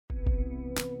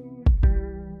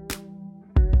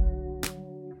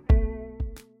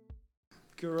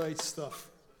Great stuff.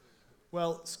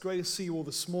 Well, it's great to see you all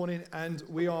this morning, and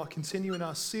we are continuing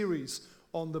our series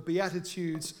on the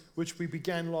Beatitudes, which we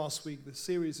began last week. The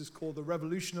series is called The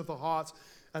Revolution of the Heart,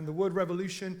 and the word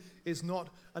revolution is not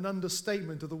an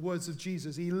understatement of the words of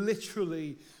Jesus. He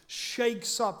literally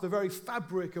shakes up the very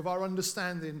fabric of our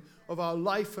understanding of our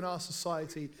life and our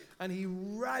society, and he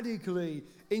radically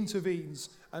intervenes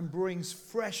and brings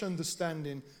fresh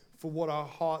understanding for what our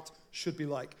heart should be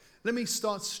like. Let me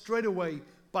start straight away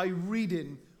by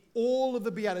reading all of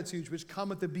the Beatitudes which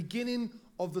come at the beginning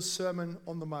of the Sermon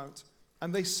on the Mount.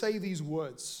 And they say these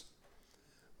words: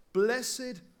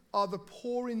 "Blessed are the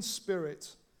poor in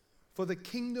spirit, for the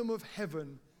kingdom of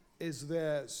heaven is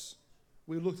theirs."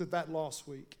 We looked at that last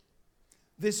week.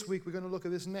 This week we're going to look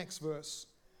at this next verse.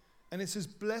 And it says,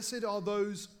 "Blessed are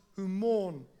those who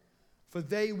mourn, for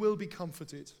they will be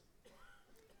comforted."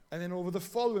 And then over the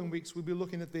following weeks we'll be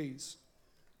looking at these.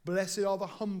 "Blessed are the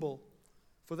humble,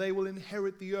 for they will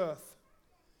inherit the earth.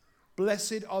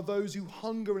 Blessed are those who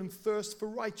hunger and thirst for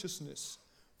righteousness,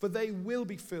 for they will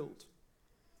be filled.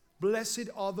 Blessed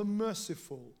are the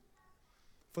merciful,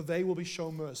 for they will be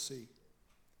shown mercy.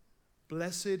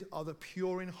 Blessed are the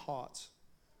pure in heart,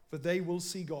 for they will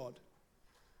see God.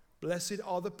 Blessed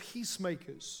are the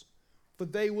peacemakers, for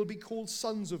they will be called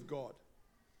sons of God.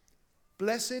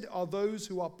 Blessed are those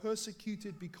who are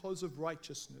persecuted because of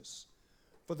righteousness,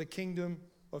 for the kingdom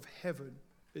of heaven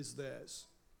is theirs."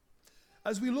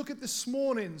 As we look at this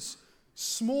morning's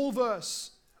small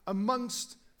verse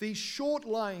amongst these short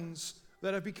lines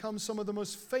that have become some of the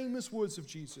most famous words of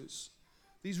Jesus,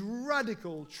 these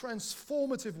radical,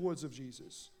 transformative words of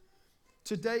Jesus,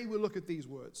 today we'll look at these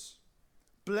words.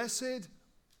 Blessed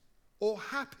or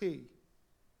happy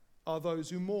are those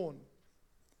who mourn,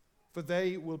 for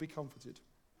they will be comforted.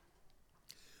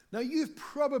 Now you've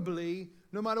probably,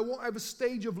 no matter whatever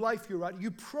stage of life you're at,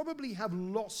 you probably have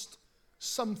lost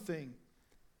something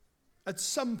at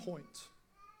some point.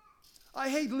 I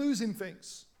hate losing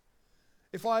things.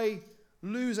 If I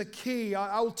lose a key,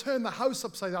 I'll turn the house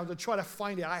upside down to try to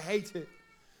find it. I hate it.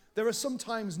 There are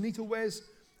sometimes, Nita wears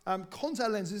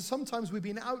contact lenses. Sometimes we've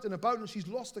been out and about and she's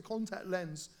lost a contact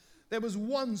lens. There was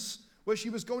once where she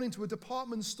was going into a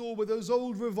department store with those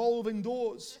old revolving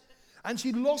doors, and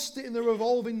she lost it in the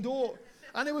revolving door.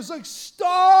 And it was like,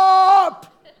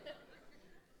 stop!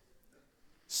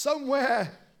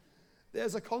 Somewhere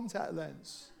there's a contact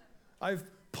lens. I've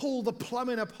pulled the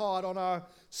plumbing apart on our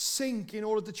sink in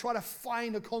order to try to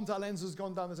find a contact lens that's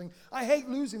gone down the sink. I hate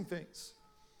losing things.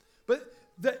 But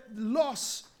the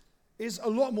loss is a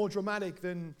lot more dramatic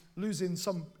than losing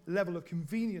some level of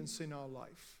convenience in our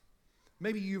life.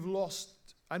 Maybe you've lost,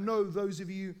 I know those of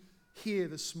you here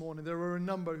this morning, there are a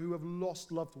number who have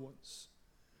lost loved ones.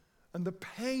 And the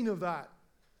pain of that,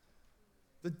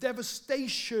 the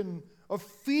devastation of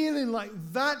feeling like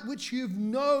that which you've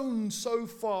known so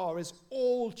far is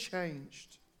all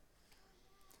changed.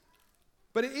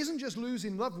 But it isn't just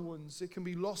losing loved ones. It can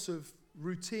be loss of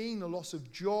routine, a loss of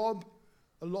job,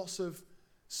 a loss of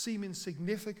seeming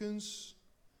significance.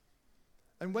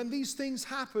 And when these things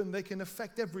happen, they can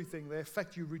affect everything. They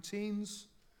affect your routines.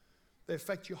 They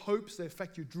affect your hopes. They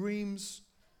affect your dreams.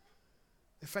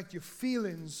 They affect your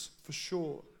feelings for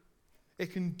sure.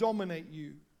 It can dominate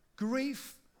you.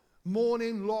 Grief,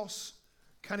 mourning, loss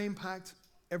can impact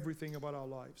everything about our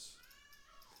lives.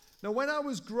 Now, when I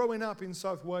was growing up in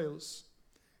South Wales,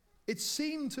 it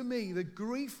seemed to me that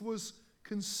grief was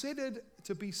considered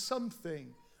to be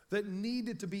something that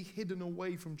needed to be hidden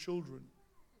away from children.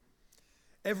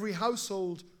 Every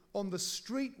household on the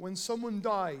street, when someone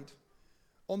died,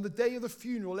 on the day of the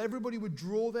funeral, everybody would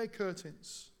draw their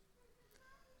curtains.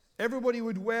 Everybody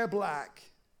would wear black.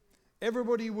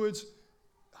 Everybody would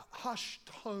hushed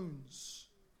tones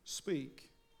speak.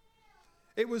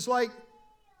 It was like,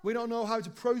 we don't know how to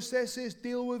process this,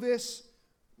 deal with this.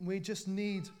 We just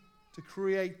need to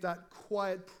create that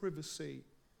quiet privacy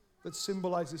that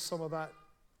symbolizes some of that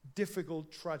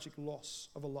difficult, tragic loss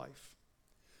of a life.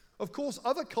 Of course,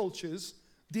 other cultures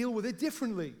deal with it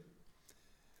differently.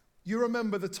 You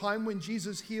remember the time when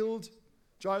Jesus healed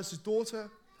Jairus'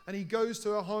 daughter, and he goes to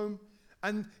her home,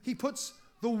 and he puts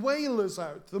the wailers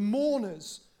out, the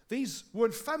mourners. These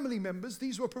weren't family members,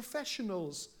 these were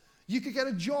professionals. You could get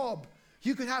a job.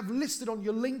 You could have listed on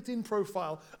your LinkedIn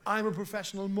profile, "I'm a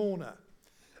professional mourner."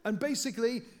 And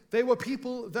basically, they were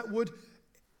people that would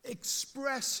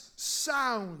express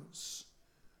sounds,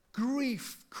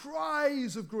 grief,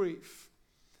 cries of grief.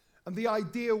 And the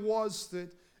idea was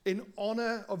that in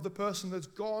honor of the person that's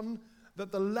gone,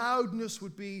 that the loudness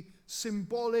would be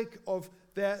symbolic of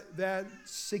their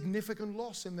significant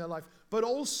loss in their life, but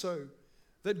also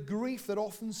that grief that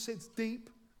often sits deep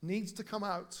needs to come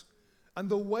out, and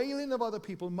the wailing of other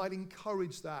people might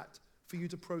encourage that for you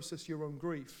to process your own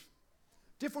grief.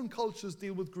 Different cultures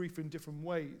deal with grief in different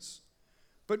ways.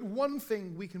 But one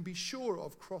thing we can be sure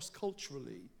of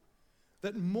cross-culturally,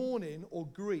 that mourning or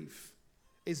grief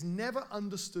is never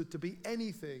understood to be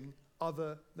anything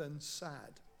other than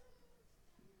sad.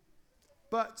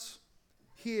 But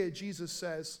here Jesus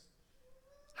says,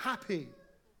 happy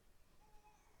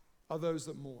are those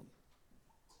that mourn.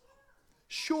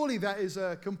 Surely that is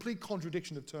a complete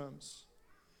contradiction of terms.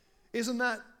 Isn't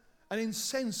that an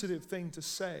insensitive thing to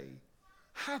say?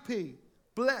 Happy,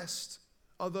 blessed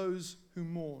are those who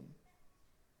mourn.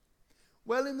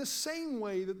 Well, in the same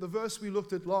way that the verse we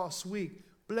looked at last week,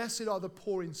 blessed are the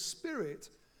poor in spirit,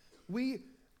 we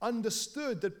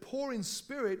understood that poor in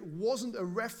spirit wasn't a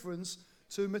reference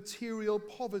to material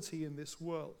poverty in this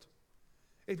world.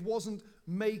 It wasn't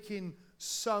making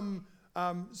some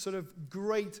sort of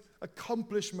great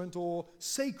accomplishment or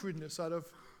sacredness out of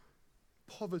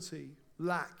poverty,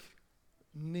 lack,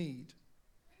 need.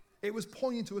 It was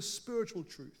pointing to a spiritual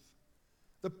truth.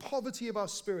 The poverty of our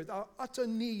spirit, our utter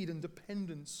need and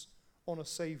dependence on a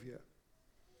Savior.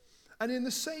 And in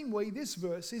the same way, this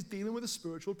verse is dealing with a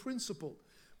spiritual principle.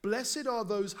 Blessed are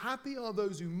those, happy are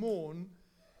those who mourn,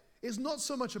 is not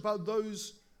so much about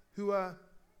those who are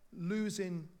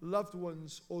losing loved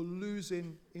ones or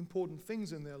losing important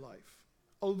things in their life.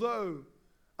 Although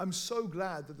I'm so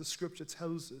glad that the scripture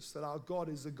tells us that our God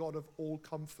is the God of all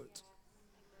comfort.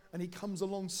 And he comes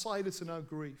alongside us in our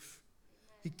grief.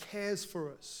 He cares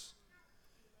for us.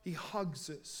 He hugs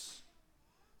us.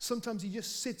 Sometimes he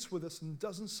just sits with us and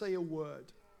doesn't say a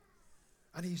word.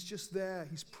 And he's just there.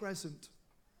 He's present.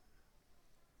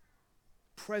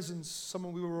 Presence,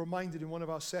 someone we were reminded in one of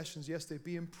our sessions yesterday,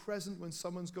 being present when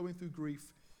someone's going through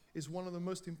grief is one of the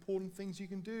most important things you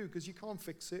can do, because you can't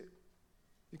fix it.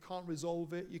 You can't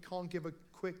resolve it. You can't give a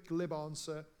quick, glib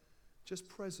answer. Just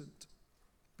present.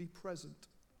 Be present.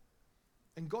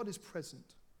 And God is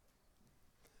present.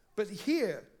 But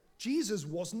here, Jesus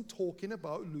wasn't talking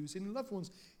about losing loved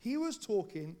ones. He was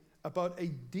talking about a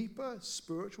deeper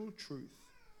spiritual truth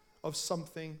of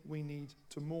something we need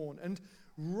to mourn. And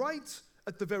right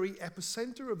at the very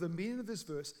epicenter of the meaning of this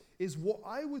verse is what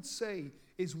I would say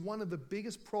is one of the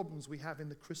biggest problems we have in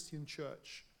the Christian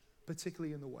church,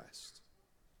 particularly in the West.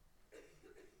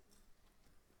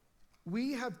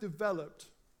 We have developed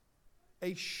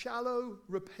a shallow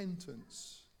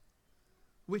repentance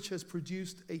which has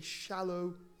produced a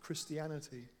shallow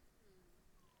Christianity.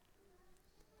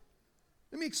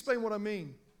 Let me explain what I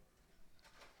mean.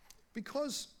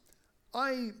 Because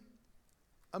I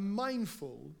am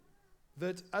mindful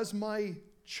that as my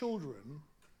children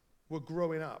were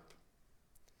growing up,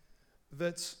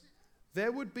 that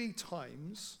there would be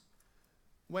times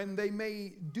when they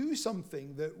may do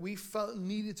something that we felt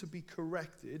needed to be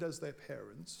corrected as their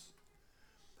parents,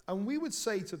 and we would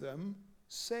say to them,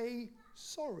 say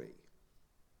sorry.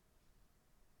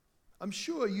 I'm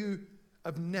sure you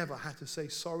have never had to say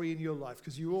sorry in your life,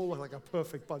 because you all look like a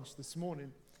perfect bunch this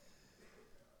morning.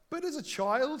 But as a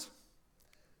child,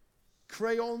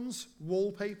 crayons,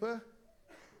 wallpaper,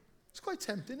 it's quite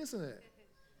tempting, isn't it?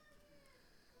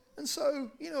 And so,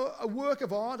 a work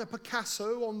of art, a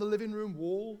Picasso on the living room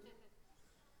wall.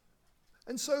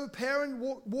 And so a parent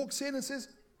walks in and says,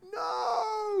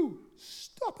 no,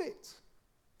 stop it.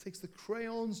 Takes the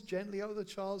crayons gently out of the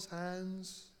child's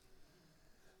hands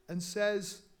and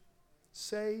says,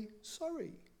 say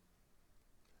sorry.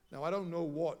 Now, I don't know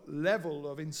what level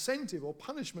of incentive or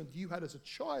punishment you had as a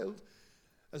child.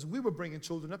 As we were bringing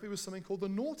children up, it was something called the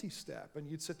naughty step, and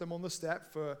you'd sit them on the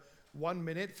step for 1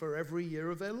 minute for every year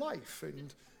of their life.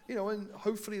 And, and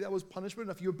hopefully that was punishment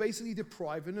enough. You were basically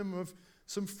depriving them of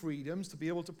some freedoms to be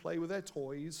able to play with their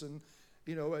toys, and,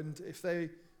 and if they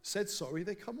said sorry,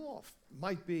 they come off.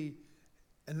 Might be,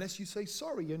 unless you say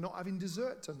sorry, you're not having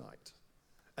dessert tonight.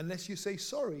 Unless you say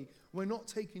sorry, we're not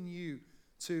taking you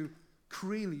to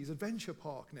Creeley's Adventure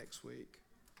Park next week.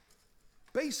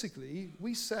 Basically,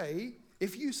 we say,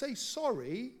 if you say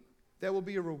sorry, there will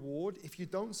be a reward. If you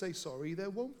don't say sorry, there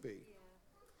won't be. Yeah.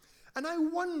 And I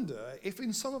wonder if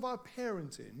in some of our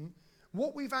parenting,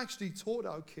 what we've actually taught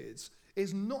our kids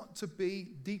is not to be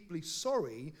deeply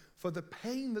sorry for the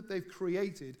pain that they've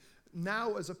created.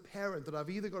 Now, as a parent, that I've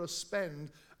either got to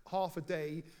spend half a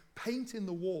day painting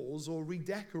the walls or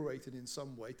redecorating in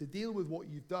some way to deal with what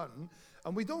you've done.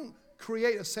 And we don't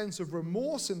create a sense of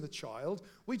remorse in the child.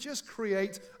 We just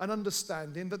create an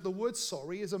understanding that the word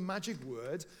sorry is a magic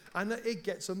word and that it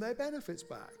gets them their benefits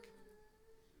back.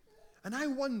 And I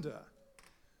wonder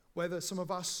whether some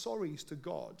of our sorries to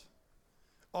God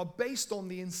are based on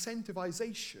the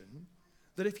incentivization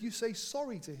that if you say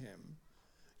sorry to him,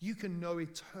 you can know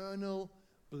eternal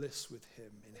bliss with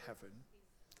him in heaven.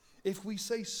 If we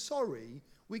say sorry,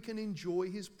 we can enjoy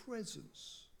his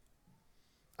presence.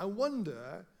 I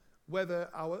wonder whether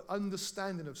our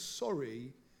understanding of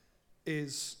sorry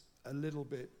is a little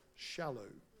bit shallow.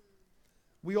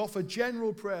 We offer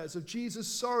general prayers of Jesus,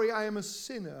 sorry, I am a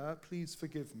sinner, please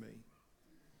forgive me.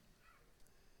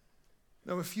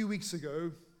 Now, a few weeks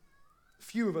ago, a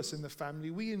few of us in the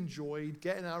family, we enjoyed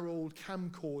getting our old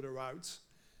camcorder out,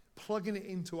 plugging it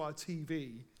into our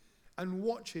TV, and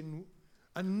watching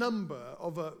a number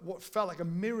of what felt like a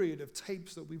myriad of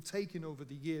tapes that we've taken over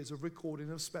the years of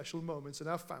recording of special moments in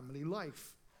our family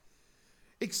life.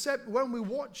 Except when we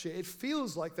watch it, it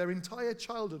feels like their entire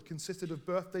childhood consisted of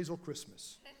birthdays or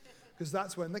Christmas, because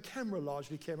that's when the camera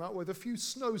largely came out with a few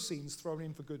snow scenes thrown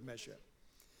in for good measure.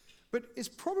 But it's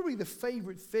probably the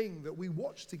favorite thing that we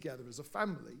watch together as a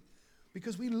family,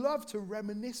 because we love to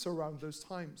reminisce around those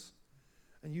times.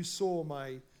 And you saw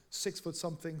my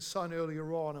 6-foot-something son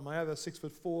earlier on, and my other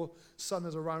 6'4" son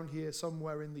is around here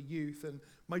somewhere in the youth, and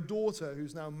my daughter,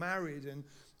 who's now married and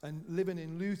living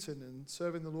in Luton and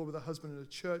serving the Lord with a husband in a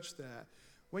church there.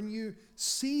 When you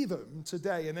see them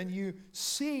today, and then you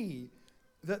see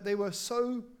that they were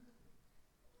so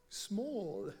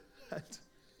small and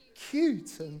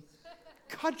cute and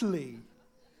cuddly,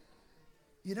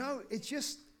 you know,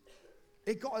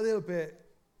 it got a little bit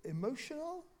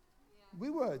emotional. We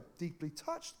were deeply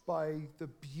touched by the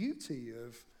beauty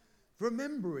of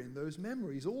remembering those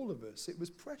memories, all of us. It was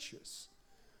precious.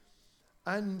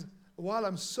 And while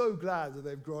I'm so glad that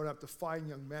they've grown up to fine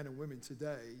young men and women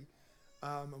today,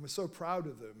 and we're so proud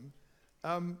of them,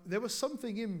 there was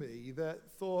something in me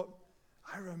that thought,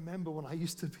 I remember when I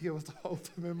used to be able to hold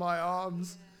them in my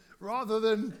arms rather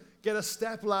than get a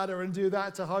stepladder and do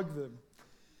that to hug them.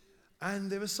 And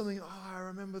there was something, I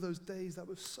remember those days. That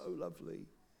was so lovely.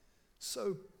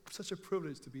 Such a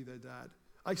privilege to be their dad.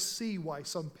 I see why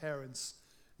some parents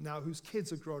now whose kids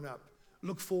have grown up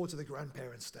look forward to the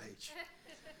grandparent stage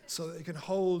so that you can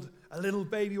hold a little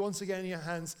baby once again in your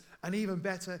hands, and even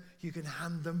better, you can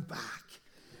hand them back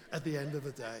at the end of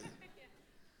the day.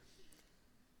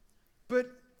 But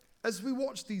as we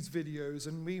watch these videos,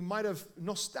 and we might have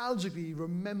nostalgically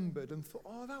remembered and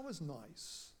thought, that was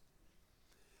nice.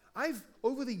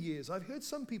 Over the years, I've heard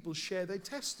some people share their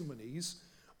testimonies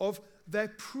of their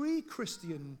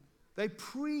pre-Christian, their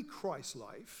pre-Christ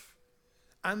life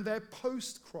and their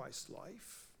post-Christ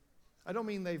life. I don't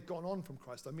mean they've gone on from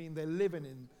Christ. I mean they're living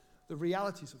in the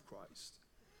realities of Christ.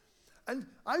 And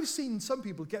I've seen some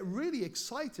people get really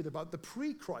excited about the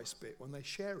pre-Christ bit when they're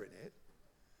sharing it.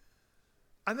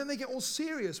 And then they get all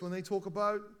serious when they talk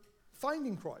about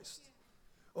finding Christ.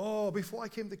 Before I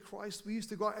came to Christ, we used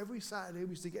to go out every Saturday.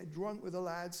 We used to get drunk with the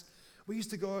lads. We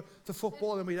used to go to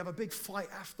football and we'd have a big fight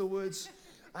afterwards.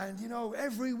 And,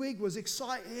 every week was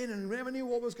exciting and we never knew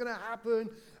what was going to happen.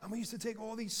 And we used to take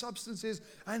all these substances.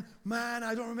 And, man,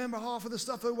 I don't remember half of the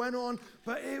stuff that went on.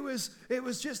 But it was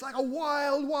just like a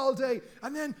wild, wild day.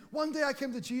 And then one day I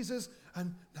came to Jesus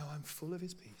and now I'm full of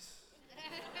his peace.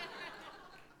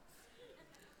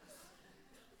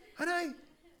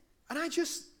 And I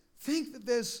just think that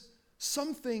there's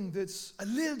something that's a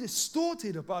little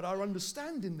distorted about our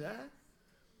understanding there.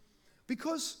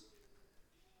 Because,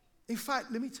 in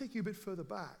fact, let me take you a bit further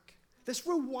back. Let's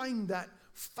rewind that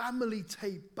family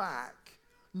tape back,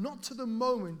 not to the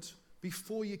moment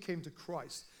before you came to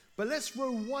Christ, but let's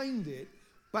rewind it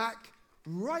back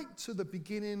right to the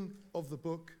beginning of the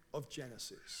book of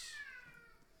Genesis.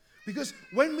 Because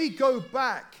when we go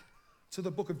back to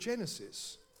the book of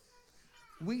Genesis,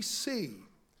 we see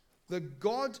that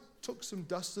God took some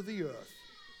dust of the earth.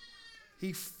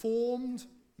 He formed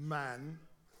man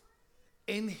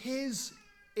in his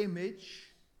image,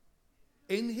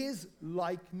 in his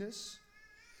likeness.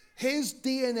 His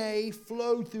DNA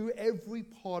flowed through every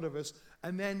part of us,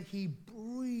 and then he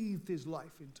breathed his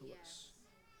life into us.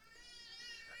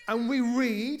 And we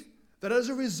read that as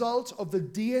a result of the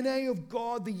DNA of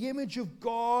God, the image of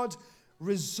God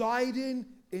residing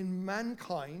in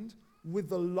mankind, with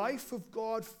the life of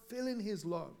God filling his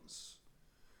lungs,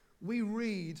 we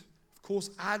read, of course,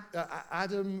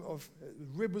 Adam,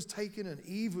 rib was taken and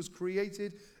Eve was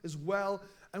created as well.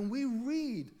 And we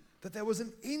read that there was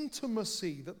an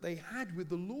intimacy that they had with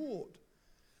the Lord.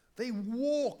 They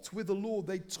walked with the Lord.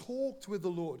 They talked with the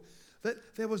Lord.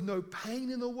 That there was no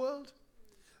pain in the world.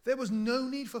 There was no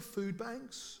need for food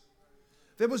banks.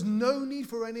 There was no need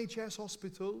for NHS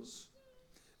hospitals.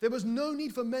 There was no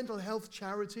need for mental health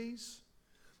charities.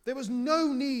 There was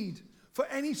no need for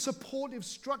any supportive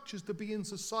structures to be in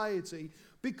society,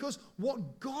 because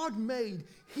what God made,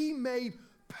 He made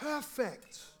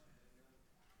perfect.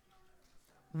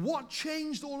 What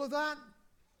changed all of that?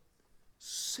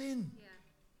 Sin.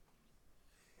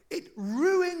 Yeah. It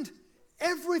ruined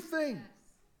everything. Yes.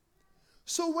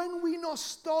 So when we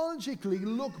nostalgically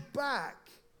look back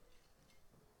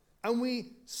and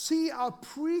we see our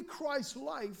pre-Christ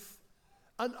life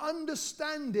and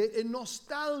understand it in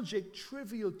nostalgic,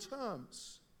 trivial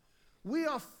terms, we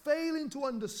are failing to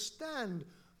understand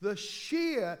the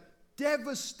sheer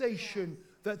devastation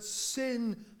that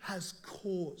sin has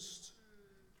caused.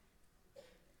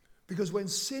 Because when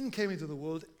sin came into the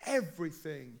world,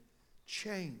 everything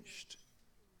changed.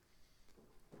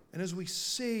 And as we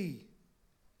see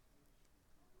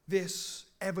this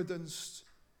evidenced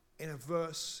in a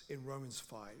verse in Romans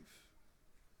 5, it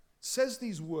says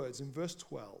these words in verse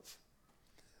 12.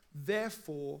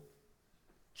 Therefore,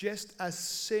 just as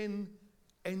sin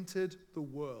entered the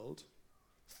world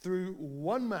through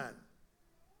one man,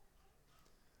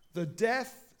 the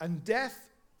death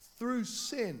through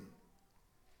sin.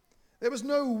 There was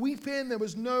no weeping, there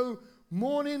was no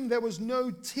mourning, there was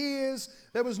no tears,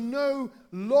 there was no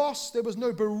loss, there was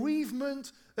no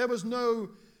bereavement, there was no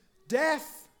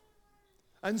death.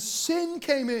 And sin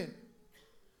came in.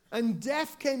 And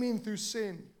death came in through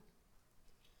sin.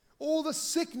 All the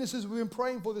sicknesses we've been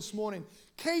praying for this morning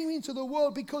came into the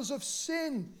world because of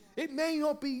sin. It may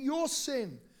not be your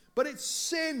sin, but it's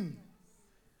sin.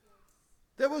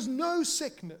 There was no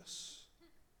sickness.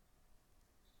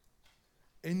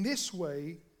 In this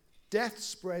way, death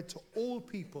spread to all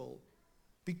people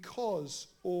because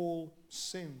all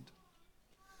sinned.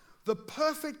 The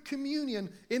perfect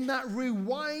communion in that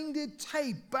rewinded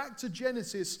tape back to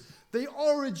Genesis, the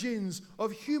origins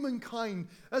of humankind.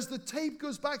 As the tape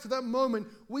goes back to that moment,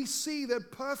 we see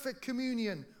that perfect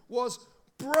communion was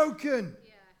broken.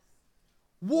 Yes.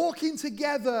 Walking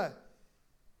together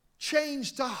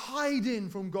changed to hiding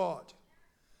from God.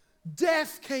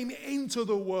 Death came into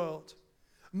the world.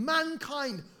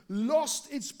 Mankind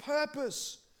lost its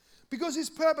purpose. Because his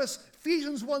purpose,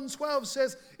 Ephesians 1:12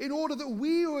 says, in order that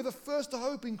we who are the first to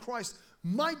hope in Christ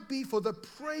might be for the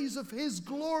praise of his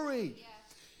glory. Yes.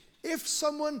 If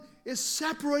someone is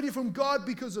separated from God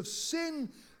because of sin,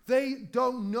 they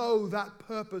don't know that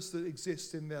purpose that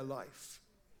exists in their life.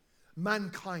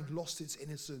 Mankind lost its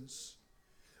innocence.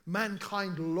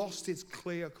 Mankind lost its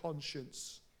clear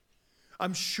conscience.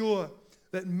 I'm sure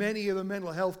that many of the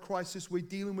mental health crises we're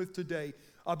dealing with today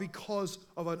are because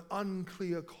of an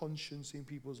unclear conscience in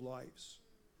people's lives.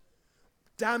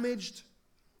 Damaged,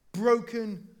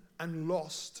 broken, and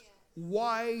lost.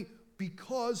 Why?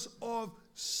 Because of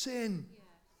sin.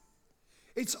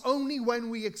 It's only when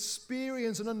we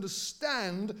experience and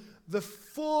understand the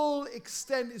full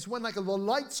extent, is when like the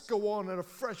lights go on and a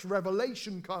fresh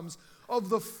revelation comes of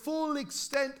the full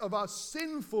extent of our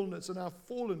sinfulness and our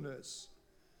fallenness,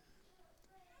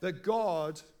 that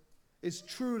God is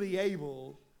truly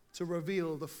able to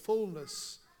reveal the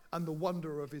fullness and the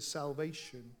wonder of his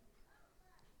salvation.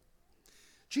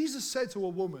 Jesus said to a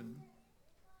woman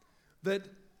that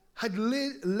had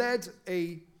led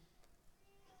a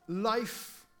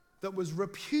life that was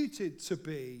reputed to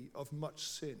be of much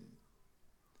sin.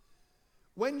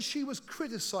 When she was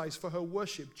criticized for her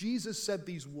worship, Jesus said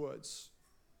these words: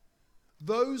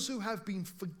 "Those who have been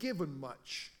forgiven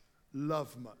much,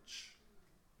 love much."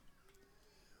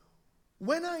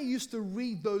 When I used to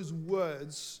read those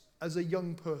words as a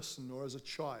young person or as a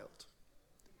child,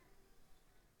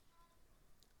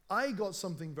 I got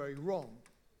something very wrong.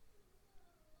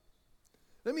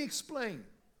 Let me explain.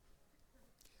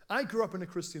 I grew up in a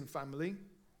Christian family.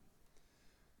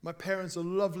 My parents are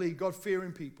lovely,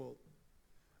 God-fearing people,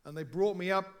 and they brought me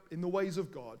up in the ways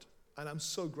of God, and I'm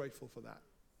so grateful for that.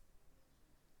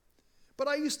 But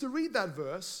I used to read that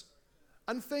verse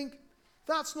and think,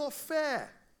 that's not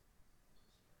fair.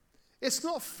 It's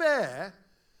not fair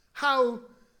how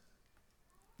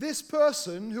this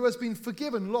person who has been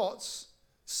forgiven lots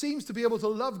seems to be able to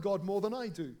love God more than I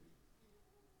do.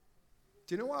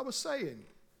 Do you know what I was saying?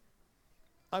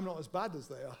 I'm not as bad as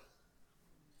they are.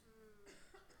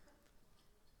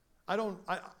 I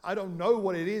don't know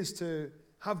what it is to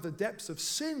have the depths of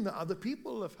sin that other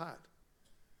people have had.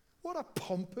 What a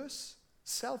pompous,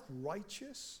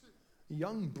 self-righteous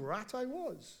young brat I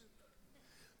was.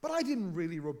 But I didn't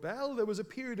really rebel. There was a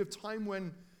period of time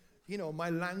when, my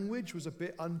language was a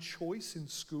bit unchoice in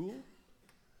school.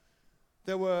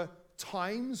 There were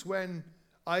times when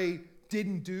I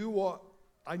didn't do what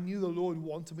I knew the Lord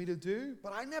wanted me to do,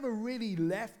 but I never really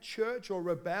left church or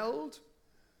rebelled.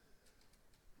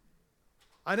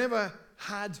 I never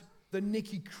had the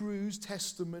Nicky Cruz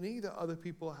testimony that other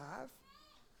people have.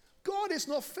 God, it's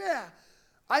not fair.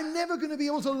 I'm never going to be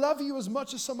able to love you as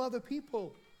much as some other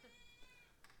people.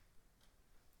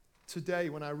 Today,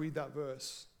 when I read that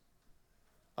verse,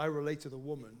 I relate to the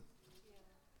woman.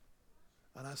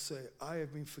 And I say, I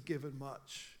have been forgiven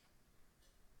much.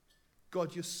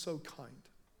 God, you're so kind.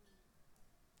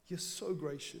 You're so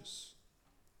gracious.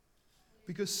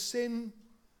 Because sin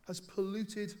has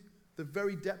polluted the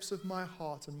very depths of my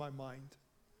heart and my mind.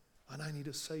 And I need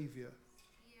a Savior.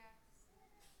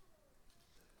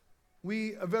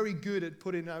 We are very good at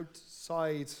putting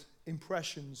outside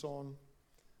impressions on.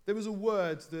 There was a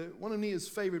word that one of Nia's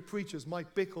favorite preachers,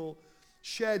 Mike Bickle,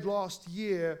 shared last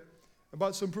year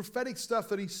about some prophetic stuff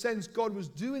that he sensed God was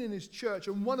doing in his church.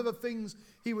 And one of the things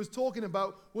he was talking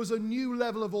about was a new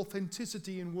level of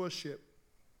authenticity in worship.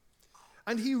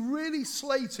 And he really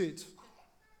slated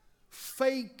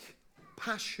fake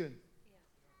passion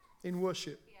in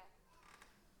worship.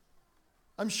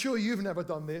 I'm sure you've never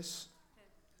done this,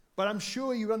 but I'm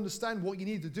sure you understand what you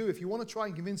need to do if you want to try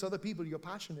and convince other people you're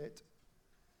passionate.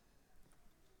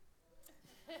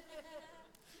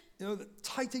 You know, the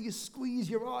tighter you squeeze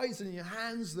your eyes and your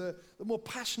hands, the more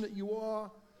passionate you are.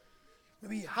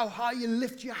 Maybe how high you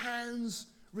lift your hands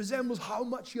resembles how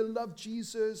much you love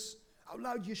Jesus, how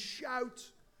loud you shout,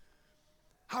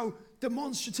 how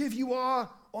demonstrative you are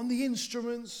on the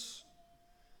instruments.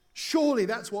 Surely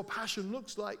that's what passion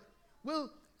looks like.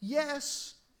 Well,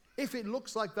 yes, if it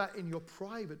looks like that in your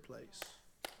private place.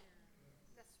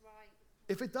 That's right.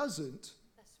 If it doesn't,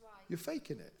 That's right. you're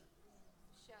faking it.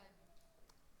 Show.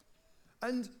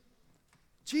 And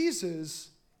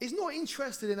Jesus is not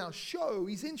interested in our show,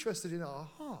 he's interested in our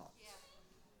heart. Yeah.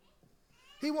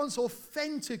 He wants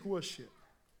authentic worship.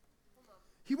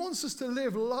 He wants us to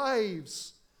live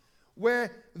lives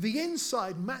where the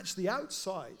inside match the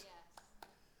outside. Yes.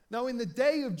 Now, in the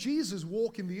day of Jesus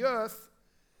walking the earth,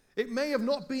 it may have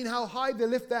not been how high they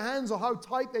lift their hands or how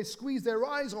tight they squeeze their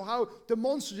eyes or how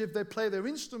demonstrative they play their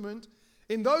instrument.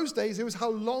 In those days, it was how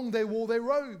long they wore their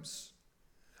robes,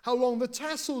 how long the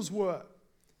tassels were.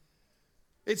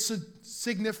 It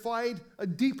signified a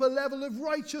deeper level of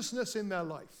righteousness in their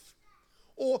life.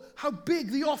 Or how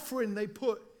big the offering they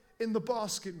put in the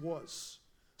basket was,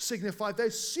 signified their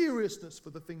seriousness for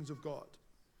the things of God.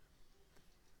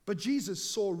 But Jesus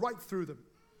saw right through them.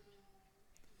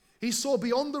 He saw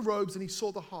beyond the robes and he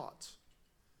saw the heart.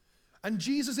 And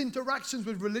Jesus' interactions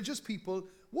with religious people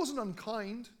wasn't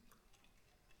unkind.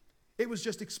 It was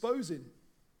just exposing.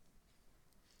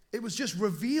 It was just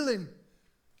revealing,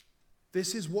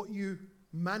 this is what you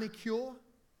manicure,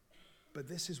 but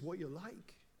this is what you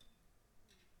like.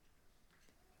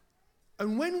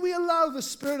 And when we allow the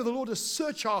Spirit of the Lord to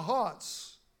search our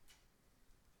hearts,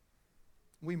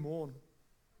 we mourn.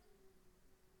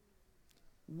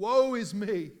 Woe is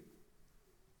me.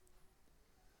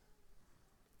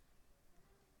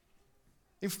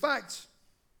 In fact,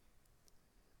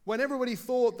 when everybody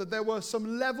thought that there were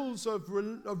some levels of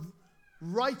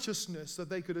righteousness that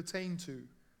they could attain to,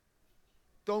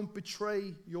 don't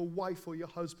betray your wife or your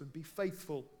husband, be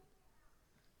faithful.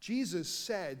 Jesus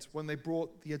said when they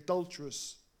brought the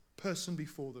adulterous person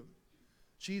before them,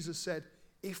 Jesus said,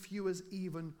 if you as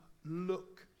even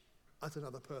look at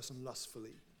another person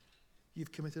lustfully,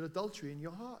 you've committed adultery in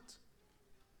your heart.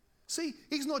 See,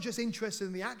 he's not just interested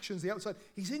in the actions, the outside.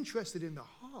 He's interested in the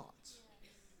heart.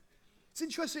 He's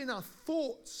interested in our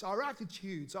thoughts, our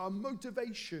attitudes, our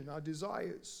motivation, our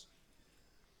desires.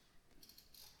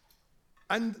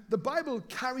 And the Bible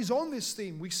carries on this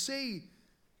theme. We see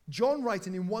John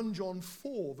writing in 1 John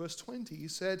 4, verse 20, he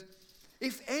said,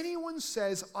 if anyone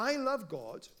says, I love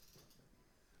God,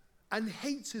 and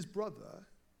hates his brother,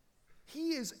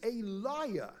 he is a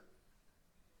liar.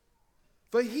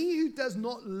 For he who does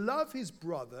not love his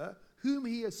brother, whom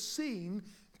he has seen,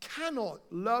 cannot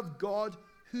love God,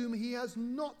 whom he has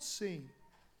not seen.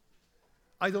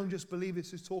 I don't just believe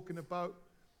this is talking about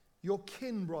your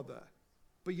kin brother,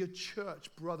 but your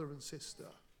church brother and sister,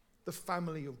 the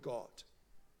family of God.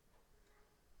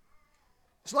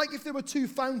 It's like if there were two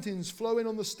fountains flowing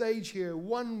on the stage here.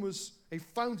 One was a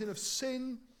fountain of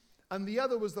sin, and the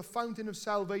other was the fountain of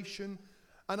salvation.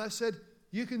 And I said,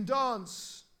 you can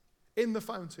dance in the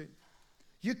fountain.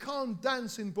 You can't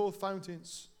dance in both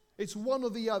fountains. It's one or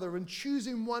the other, and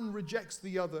choosing one rejects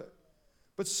the other.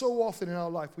 But so often in our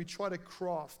life, we try to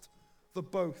craft the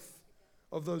both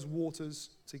of those waters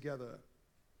together.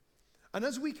 And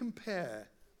as we compare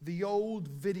the old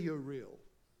video reel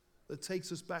that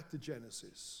takes us back to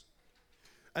Genesis,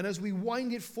 and as we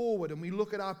wind it forward and we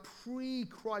look at our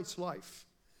pre-Christ life,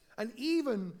 and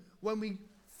even when we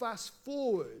fast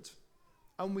forward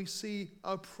and we see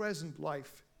our present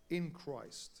life in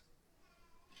Christ,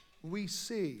 we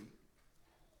see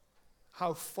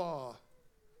how far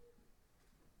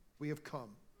we have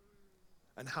come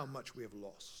and how much we have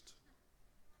lost.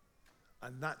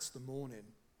 And that's the mourning.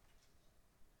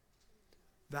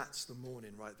 That's the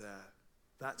mourning right there.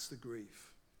 That's the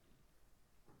grief.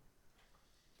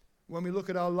 When we look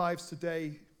at our lives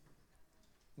today,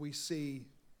 we see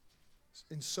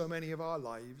in so many of our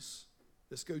lives,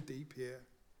 let's go deep here,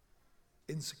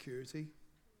 insecurity.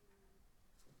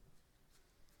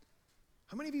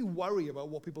 How many of you worry about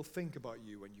what people think about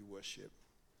you when you worship?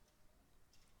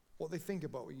 What they think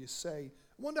about what you say?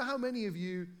 I wonder how many of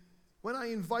you, when I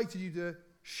invited you to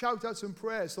shout out some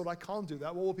prayers, thought, I can't do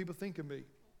that. What will people think of me?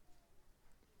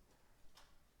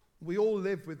 We all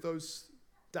live with those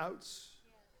doubts,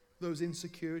 those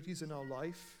insecurities in our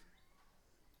life.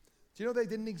 Do you know they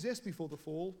didn't exist before the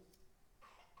fall?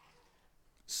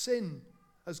 Sin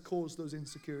has caused those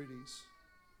insecurities.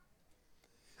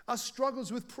 Our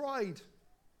struggles with pride,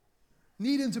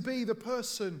 needing to be the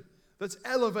person that's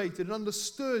elevated and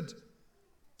understood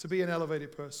to be an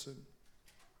elevated person.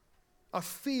 Our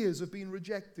fears of being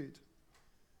rejected.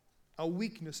 Our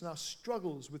weakness and our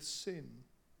struggles with sin.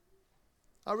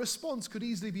 Our response could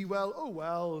easily be,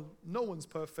 well, no one's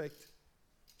perfect.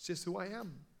 It's just who I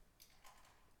am.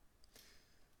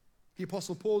 The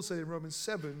Apostle Paul said in Romans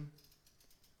 7,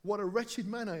 what a wretched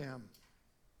man I am.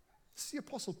 It's the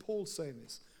Apostle Paul saying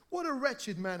this. What a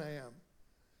wretched man I am.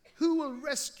 Who will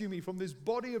rescue me from this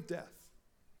body of death?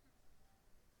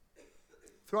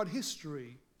 Throughout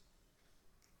history,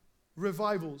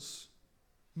 revivals,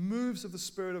 moves of the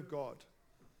Spirit of God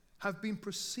have been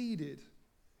preceded,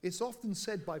 it's often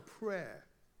said, by prayer.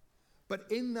 But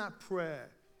in that prayer,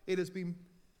 it has been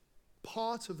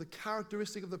part of the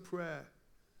characteristic of the prayer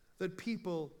that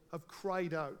people have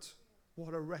cried out,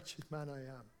 what a wretched man I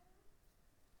am.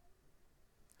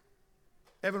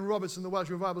 Evan Roberts in the Welsh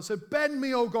Revival said, bend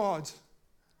me, O God,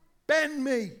 bend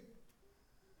me.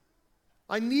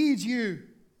 I need you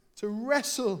to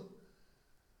wrestle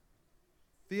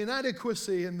the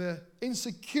inadequacy and the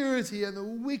insecurity and the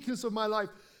weakness of my life.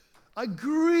 I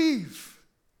grieve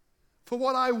for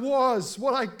what I was,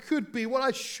 what I could be, what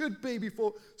I should be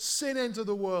before sin entered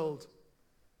the world.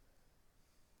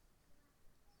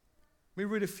 Let me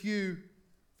read a few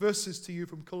verses to you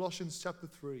from Colossians chapter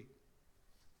 3.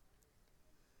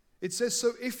 It says,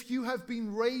 so if you have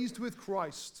been raised with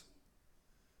Christ,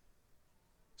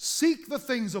 seek the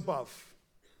things above,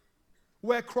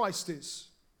 where Christ is,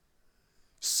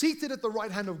 seated at the right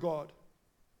hand of God.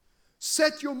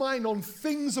 Set your mind on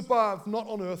things above, not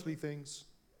on earthly things.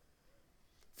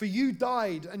 For you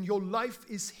died, and your life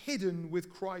is hidden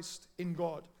with Christ in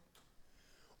God.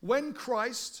 When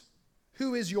Christ,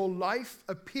 who is your life,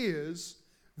 appears,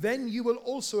 then you will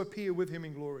also appear with him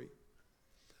in glory.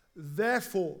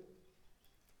 Therefore,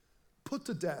 put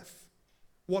to death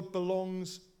what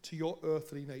belongs to your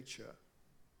earthly nature.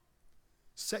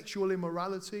 Sexual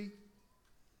immorality,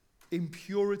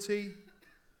 impurity,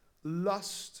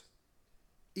 lust,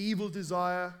 evil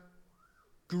desire,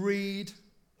 greed,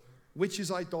 which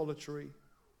is idolatry.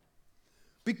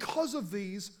 Because of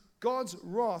these, God's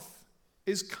wrath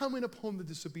is coming upon the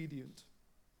disobedient.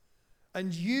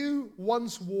 And you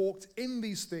once walked in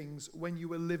these things when you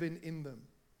were living in them.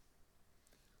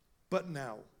 But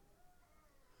now,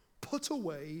 put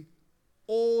away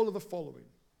all of the following.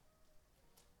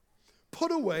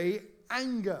 Put away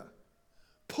anger.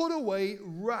 Put away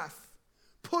wrath.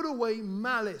 Put away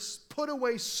malice. Put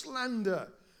away slander.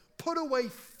 Put away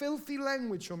filthy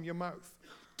language from your mouth.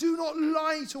 Do not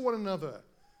lie to one another,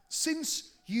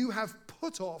 since you have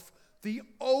put off the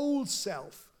old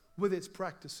self with its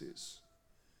practices,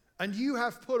 and you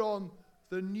have put on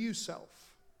the new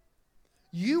self.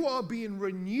 You are being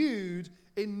renewed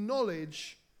in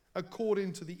knowledge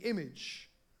according to the image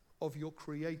of your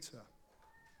Creator.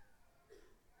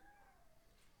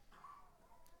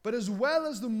 But as well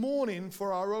as the mourning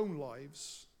for our own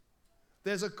lives,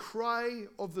 there's a cry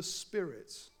of the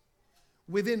Spirit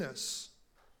within us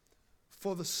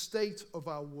for the state of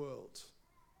our world,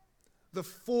 the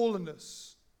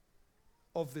fallenness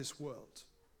of this world.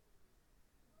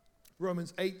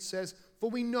 Romans 8 says, for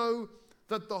we know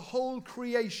that the whole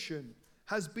creation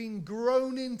has been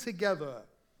groaning together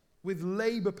with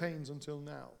labor pains until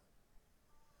now.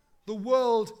 The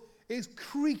world is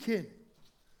creaking.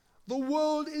 The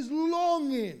world is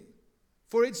longing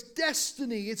for its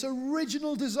destiny, its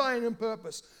original design and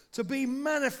purpose to be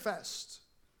manifest.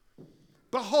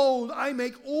 Behold, I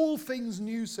make all things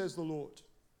new, says the Lord.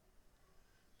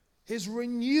 His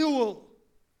renewal,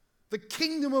 the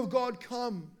kingdom of God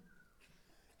come.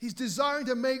 He's desiring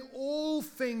to make all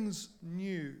things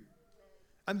new.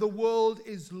 And the world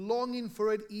is longing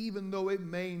for it, even though it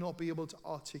may not be able to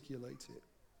articulate it.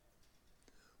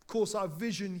 Of course, our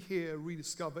vision here,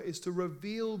 Rediscover, is to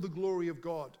reveal the glory of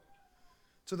God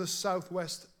to the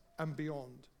southwest and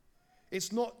beyond.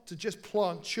 It's not to just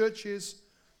plant churches.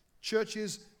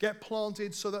 Churches get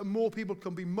planted so that more people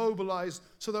can be mobilized,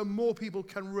 so that more people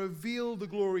can reveal the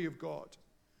glory of God.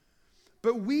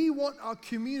 But we want our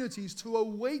communities to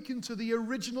awaken to the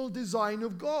original design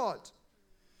of God.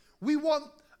 We want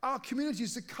our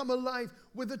communities to come alive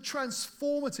with the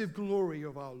transformative glory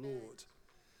of our Lord.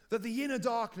 That the inner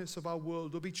darkness of our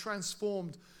world will be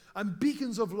transformed and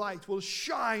beacons of light will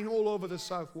shine all over the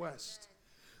southwest.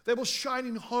 They will shine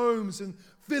in homes and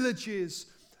villages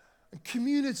and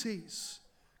communities,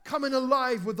 coming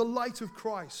alive with the light of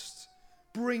Christ,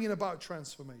 bringing about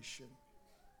transformation.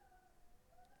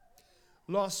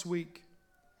 Last week,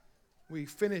 we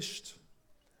finished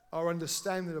our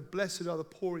understanding of blessed are the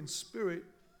poor in spirit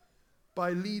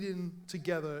by leading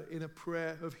together in a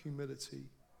prayer of humility.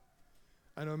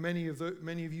 I know many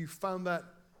of you found that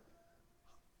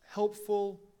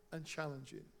helpful and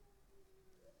challenging.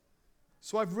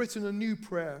 So I've written a new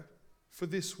prayer for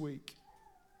this week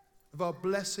of our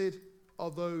blessed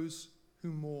are those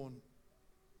who mourn,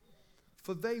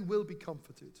 for they will be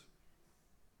comforted.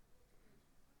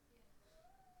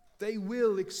 They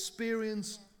will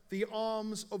experience the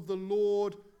arms of the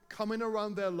Lord coming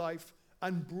around their life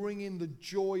and bringing the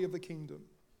joy of the kingdom.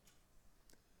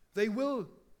 They will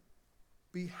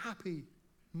be happy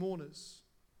mourners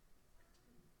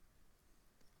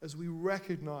as we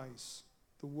recognize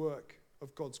the work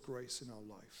of God's grace in our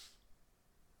life.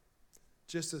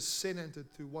 Just as sin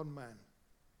entered through one man,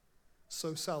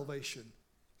 so salvation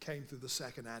came through the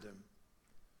second Adam.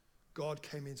 God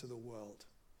came into the world.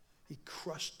 He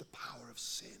crushed the power of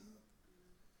sin.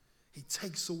 He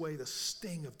takes away the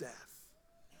sting of death,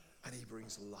 and he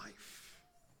brings life.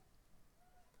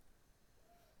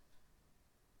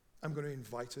 I'm going to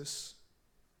invite us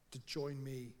to join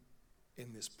me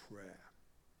in this prayer.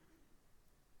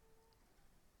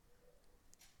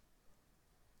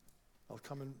 I'll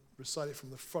come and recite it from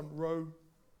the front row.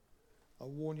 I'll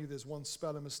warn you, there's one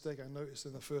spelling mistake I noticed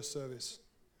in the first service.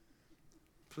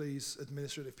 Please,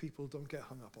 administrative people, don't get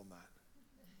hung up on that.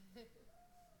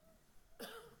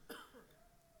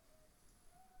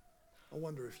 I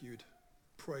wonder if you'd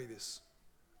pray this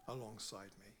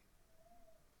alongside me.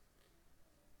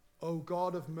 O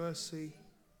God of mercy,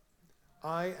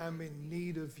 I am in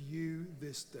need of you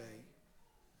this day.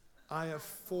 I have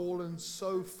fallen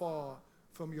so far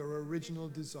from your original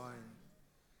design.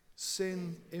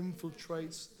 Sin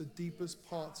infiltrates the deepest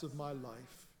parts of my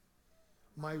life.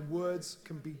 My words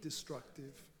can be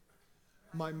destructive.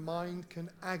 My mind can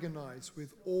agonize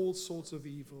with all sorts of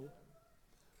evil.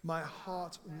 My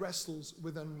heart wrestles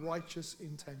with unrighteous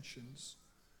intentions.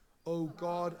 O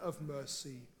God of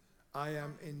mercy, I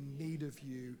am in need of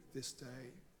you this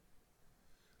day.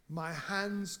 My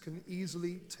hands can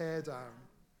easily tear down.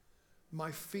 My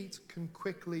feet can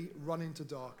quickly run into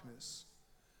darkness.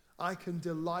 I can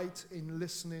delight in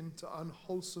listening to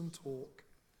unwholesome talk.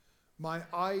 My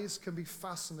eyes can be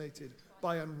fascinated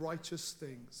by unrighteous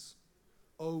things.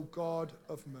 O God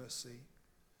of mercy,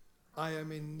 I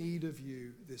am in need of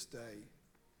you this day.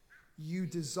 You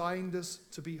designed us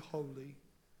to be holy,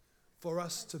 for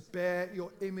us to bear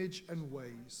your image and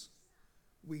ways.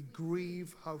 We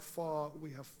grieve how far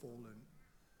we have fallen.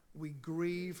 We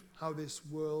grieve how this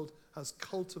world has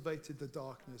cultivated the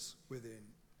darkness within.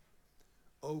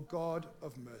 O God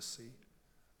of mercy,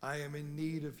 I am in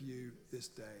need of you this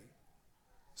day.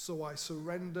 So I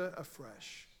surrender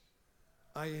afresh.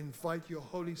 I invite your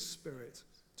Holy Spirit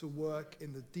to work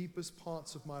in the deepest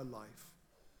parts of my life,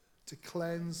 to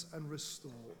cleanse and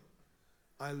restore.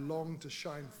 I long to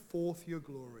shine forth your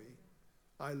glory.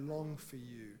 I long for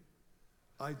you.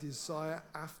 I desire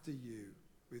after you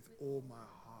with all my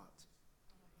heart.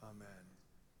 Amen.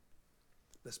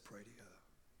 Let's pray together.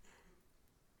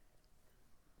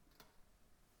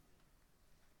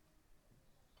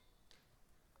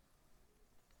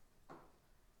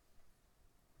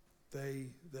 They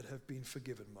that have been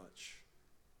forgiven much,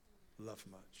 love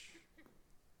much.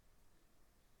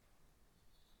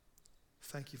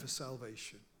 Thank you for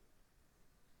salvation,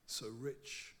 so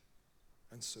rich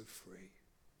and so free.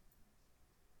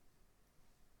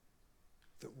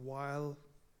 That while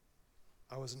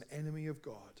I was an enemy of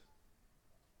God,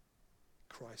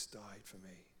 Christ died for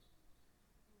me,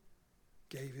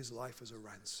 gave his life as a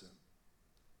ransom,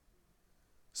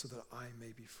 so that I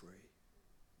may be free.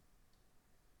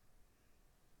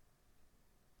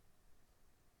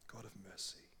 God of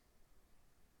mercy,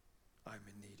 I'm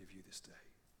in need of you this day.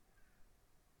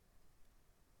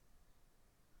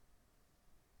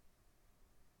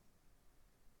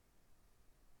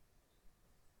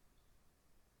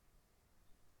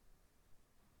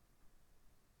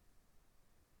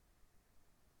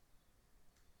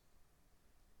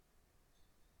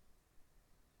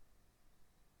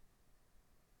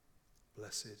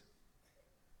 Blessed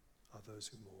are those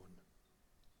who mourn,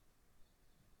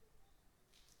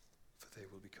 for they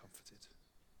will be comforted.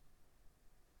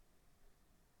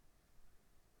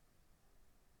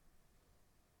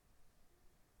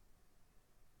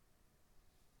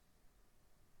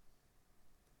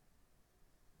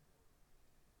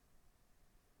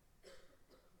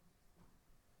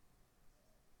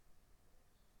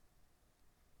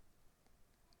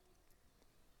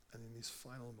 And in these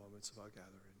final moments of our gathering,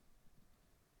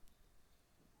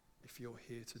 if you're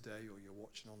here today or you're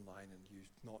watching online and you've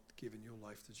not given your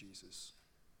life to Jesus,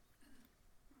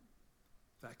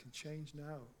 that can change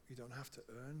now. You don't have to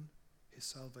earn his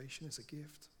salvation. It's a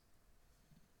gift.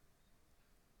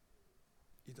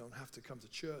 You don't have to come to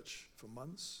church for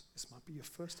months. This might be your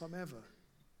first time ever.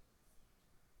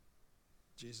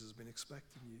 Jesus has been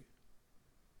expecting you,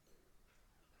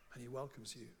 and he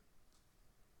welcomes you.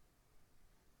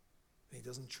 And he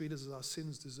doesn't treat us as our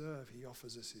sins deserve. He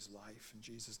offers us his life, and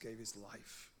Jesus gave his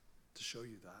life to show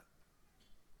you that.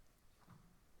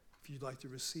 If you'd like to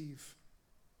receive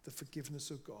the forgiveness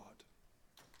of God,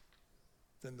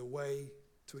 then the way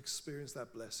to experience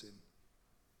that blessing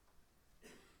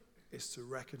is to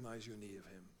recognize your need of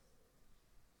him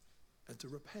and to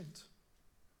repent,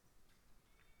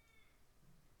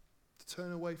 to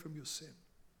turn away from your sin,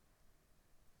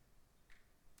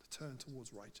 to turn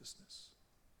towards righteousness.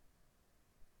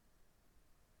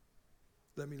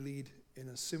 Let me lead in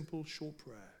a simple, short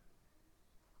prayer.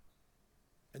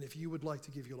 And if you would like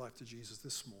to give your life to Jesus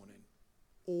this morning,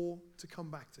 or to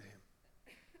come back to him,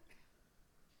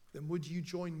 then would you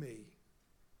join me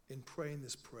in praying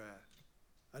this prayer?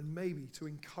 And maybe to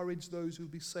encourage those who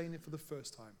will be saying it for the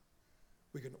first time,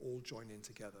 we can all join in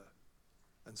together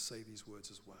and say these words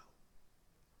as well.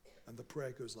 And the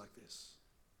prayer goes like this.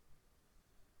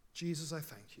 Jesus, I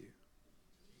thank you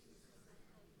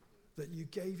that you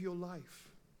gave your life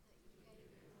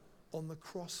on the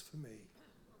cross for me.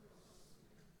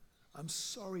 I'm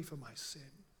sorry for my sin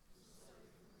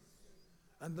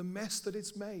and the mess that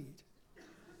it's made.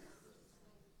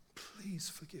 Please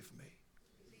forgive me.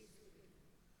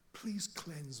 Please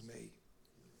cleanse me.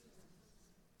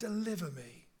 Deliver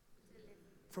me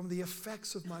from the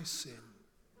effects of my sin.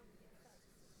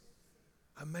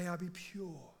 And may I be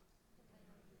pure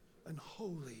and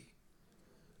holy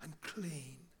and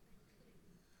clean,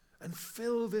 and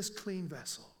fill this clean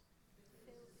vessel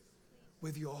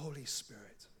with your Holy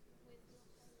Spirit,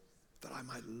 that I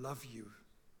might love you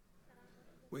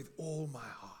with all my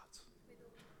heart,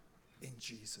 in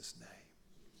Jesus' name.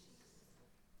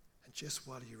 And just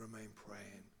while you remain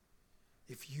praying,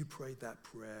 if you prayed that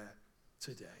prayer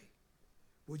today,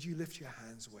 would you lift your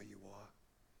hands where you are?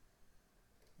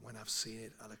 When I've seen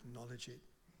it, I'll acknowledge it,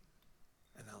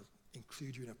 and I'll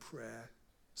include you in a prayer.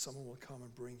 Someone will come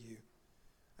and bring you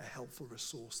a helpful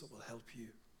resource that will help you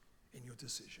in your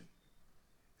decision.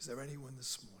 Is there anyone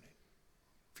this morning?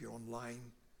 If you're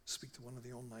online, speak to one of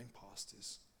the online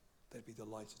pastors. They'd be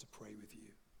delighted to pray with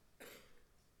you.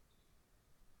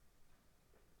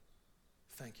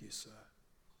 Thank you, sir.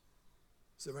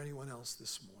 Is there anyone else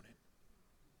this morning?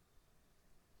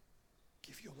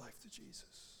 Give your life to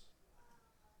Jesus.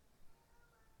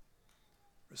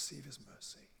 Receive his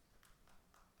mercy.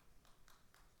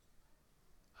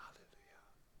 Hallelujah.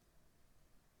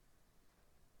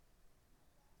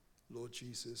 Lord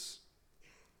Jesus,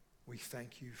 we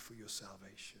thank you for your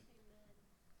salvation.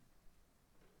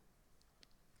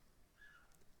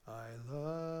 I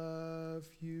love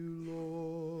you,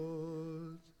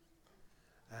 Lord,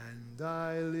 and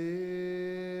I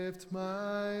lift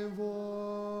my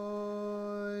voice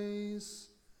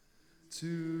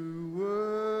to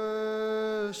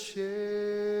worship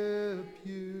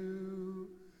you,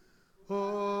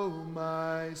 oh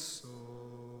my soul,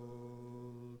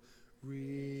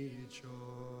 rejoice.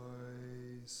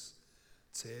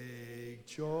 Take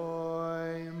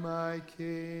joy, my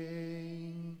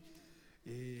King,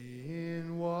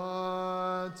 in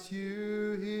what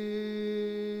you hear.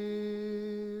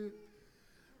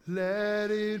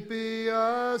 Let it be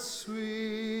a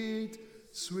sweet,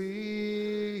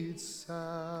 sweet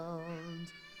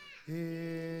sound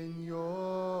in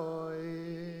your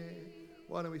ear.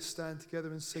 Why don't we stand together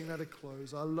and sing that at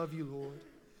close? I love you, Lord.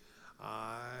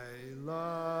 I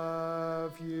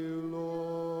love you,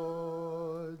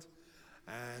 Lord,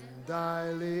 and and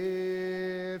I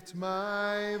lift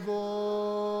my voice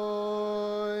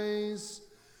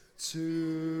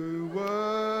to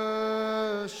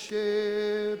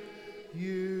worship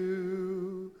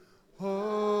you,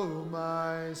 oh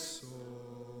my soul,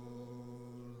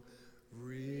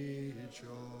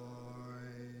 rejoice.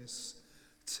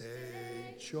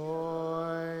 Take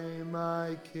joy,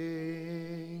 my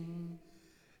King,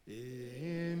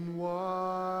 in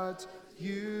what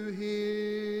you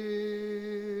hear.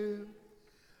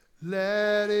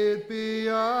 Let it be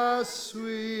a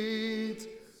sweet,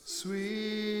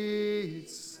 sweet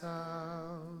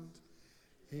sound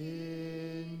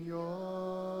in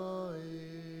your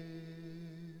ear.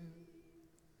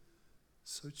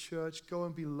 So, church, go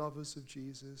and be lovers of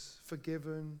Jesus,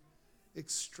 forgiven,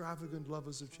 extravagant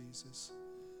lovers of Jesus.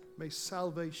 May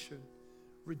salvation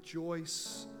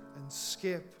rejoice and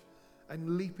skip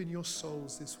and leap in your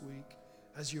souls this week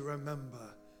as you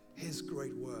remember his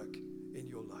great work in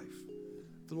your life.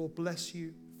 The Lord bless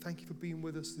you. Thank you for being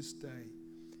with us this day.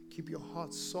 Keep your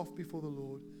hearts soft before the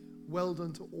Lord. Well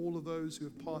done to all of those who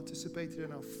have participated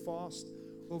in our fast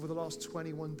over the last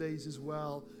 21 days as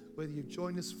well. Whether you've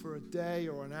joined us for a day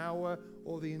or an hour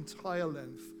or the entire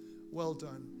length, well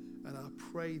done. And I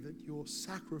pray that your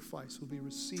sacrifice will be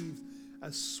received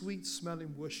as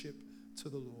sweet-smelling worship to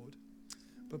the Lord.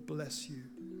 But bless you.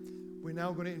 We're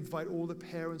now going to invite all the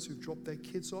parents who've dropped their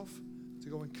kids off to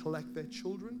go and collect their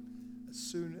children as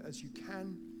soon as you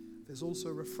can. There's also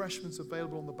refreshments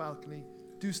available on the balcony.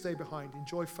 Do stay behind.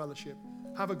 Enjoy fellowship.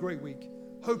 Have a great week.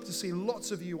 Hope to see lots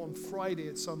of you on Friday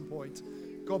at some point.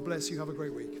 God bless you. Have a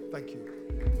great week. Thank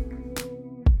you.